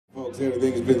folks.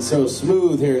 Everything's been so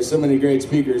smooth here. So many great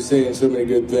speakers saying so many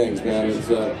good things, man. It's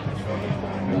an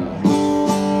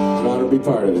honor to be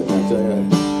part of it, I tell you.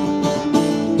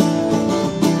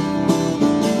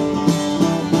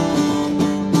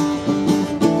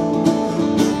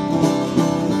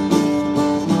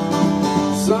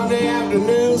 Sunday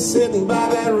afternoon, sitting by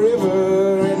that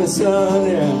river in the sun,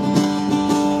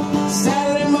 yeah.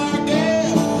 Saturday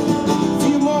market, a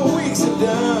few more weeks are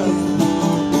done.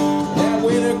 That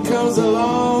winter comes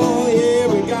along, yeah,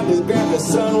 we got to grab the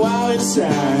sun while it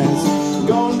shines.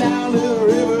 Going down to the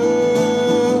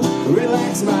river,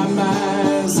 relax my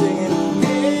mind, singing,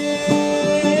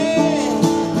 hey,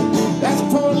 that's a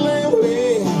Portland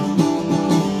way.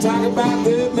 Talk about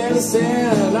good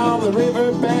medicine on the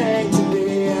river bank today.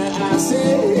 I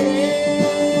say,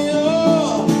 hey,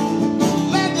 oh,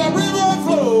 let the river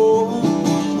flow.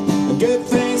 Good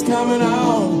things coming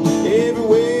on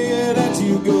everywhere that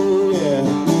you go, yeah.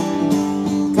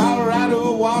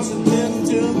 Colorado, Washington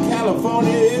to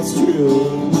California, it's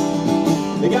true.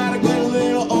 They got a good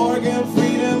little Oregon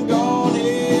freedom going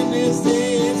in this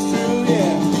day, it's true,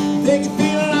 yeah. They can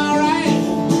feeling alright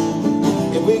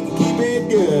if we can keep it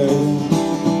good.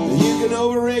 You can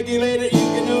overregulate it, you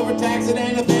can overtax it,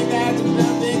 and I think that's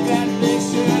nothing that they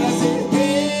should. I say,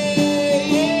 hey,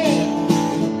 yeah,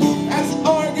 that's the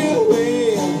Oregon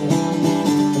way.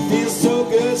 It feels so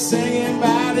good singing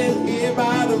about it here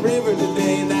by the river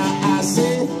today. Now I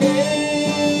say,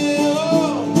 hey,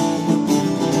 oh,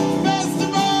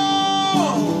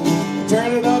 festival,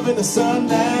 turn it up in the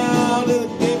sundown to the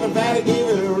different valley, give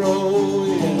it a roll,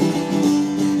 yeah.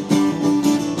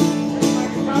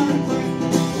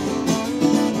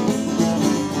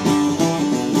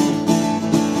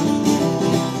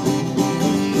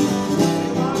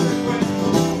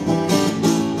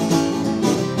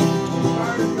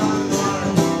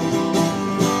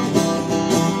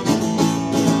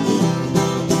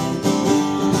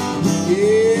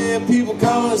 People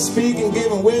coming to speak and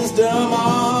giving wisdom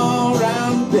all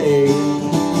around the day.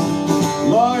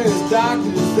 Lawyers,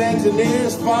 doctors,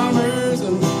 engineers, farmers,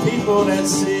 and people that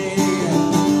sing.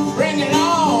 Bring it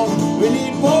on, we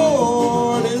need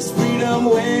more of this freedom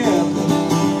wind.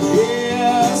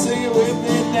 Yeah, sing it with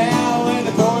me now when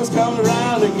the chorus comes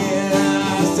around again.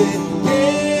 I say,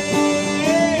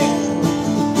 hey,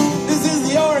 this is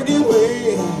the Oregon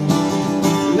way.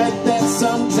 Let that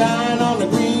sun shine on the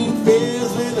green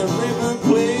fields with the river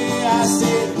play. I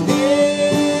said,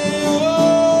 hey,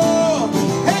 oh,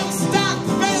 Hempstalk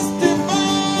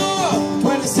Festival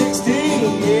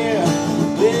 2016, yeah,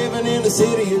 living in the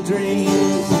city of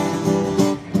dreams.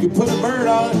 You put a bird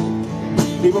on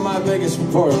it, people might think it's from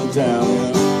Portland town, you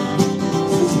know.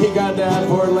 Since he got that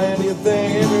Portlandia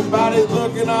thing, everybody's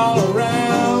looking all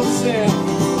around, saying,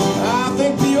 I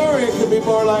think Peoria could be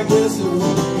more like this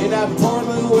in that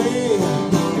Portland way.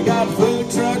 We got food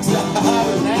trucks out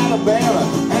in Alabama.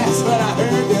 That's what I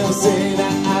heard them say.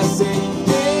 Now I say,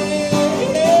 hey,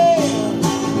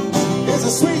 it's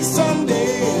a sweet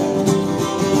Sunday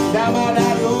down by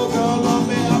that old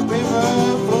Columbia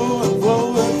River, flowing,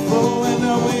 flowing, flowing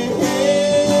away.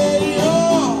 Hey,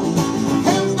 oh,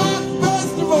 Hempstalk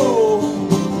Festival.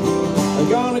 I'm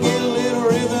gonna get a little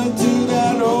rhythm to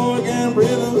that Oregon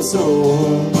rhythm soul.